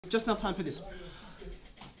Just enough time for this.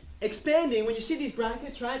 Expanding, when you see these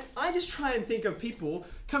brackets, right, I just try and think of people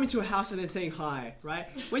coming to a house and then saying hi, right?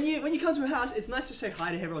 When you come to a house, it's nice to say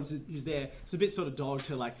hi to everyone who's there. It's a bit sort of dog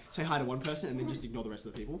to like say hi to one person and then just ignore the rest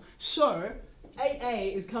of the people. So,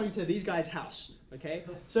 8A is coming to these guys' house, okay?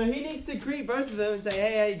 So he needs to greet both of them and say,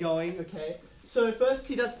 hey, how you going, okay? So first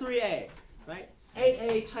he does 3A, right?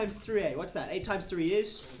 8A times 3A, what's that? 8 times 3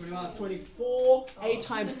 is? 24. 8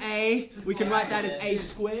 times A, we can write that as A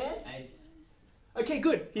squared. Okay,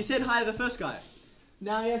 good. He said hi to the first guy.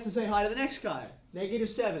 Now he has to say hi to the next guy.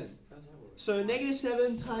 -7. So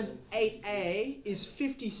 -7 times 8A is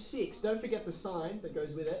 56. Don't forget the sign that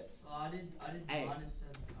goes with it. Oh, I did -7.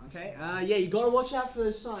 Okay, yeah, you got to watch out for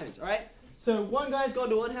those signs, alright? So one guy's gone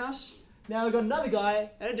to one house. Now we've got another guy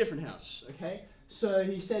at a different house, okay? So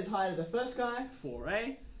he says hi to the first guy,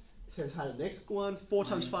 4A. Says hi to the next one. 4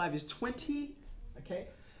 times 5 is 20, okay?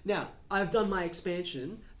 Now, I've done my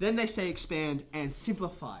expansion. Then they say expand and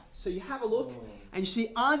simplify. So you have a look and you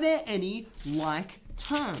see, are there any like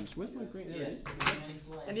terms? Where's my green? There it is.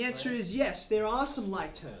 And the answer is yes, there are some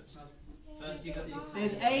like terms.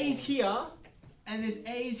 There's A's here and there's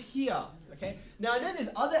A's here. Okay. Now I know there's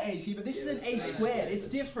other A's here, but this is an A squared. It's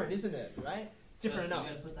different, isn't it? Right? Different enough.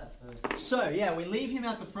 So yeah, we leave him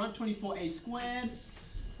out the front. 24A squared.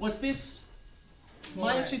 What's this?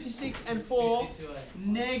 -56 and 4,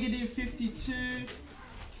 -52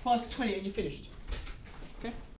 plus 20, and you're finished. Okay?